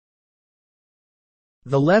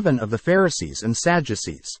The leaven of the Pharisees and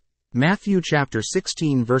Sadducees. Matthew chapter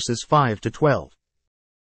 16 verses 5 to 12.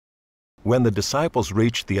 When the disciples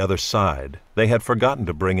reached the other side, they had forgotten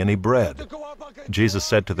to bring any bread. Jesus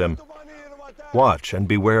said to them, "Watch and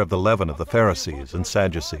beware of the leaven of the Pharisees and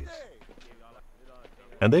Sadducees."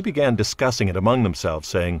 And they began discussing it among themselves,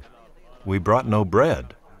 saying, "We brought no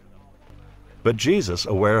bread." But Jesus,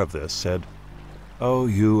 aware of this, said, "O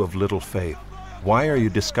you of little faith, why are you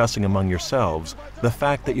discussing among yourselves the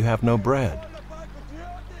fact that you have no bread?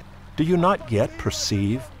 Do you not yet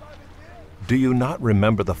perceive? Do you not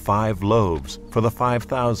remember the 5 loaves for the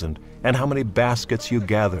 5,000, and how many baskets you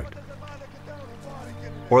gathered?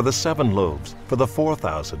 Or the 7 loaves for the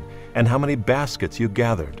 4,000, and how many baskets you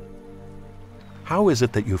gathered? How is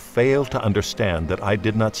it that you fail to understand that I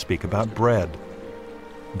did not speak about bread?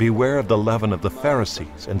 Beware of the leaven of the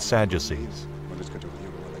Pharisees and Sadducees."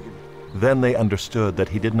 Then they understood that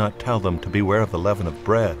he did not tell them to beware of the leaven of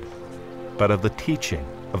bread, but of the teaching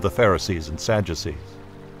of the Pharisees and Sadducees.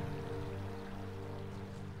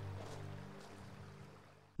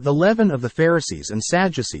 The leaven of the Pharisees and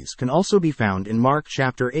Sadducees can also be found in Mark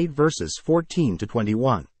chapter 8 verses 14 to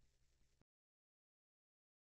 21.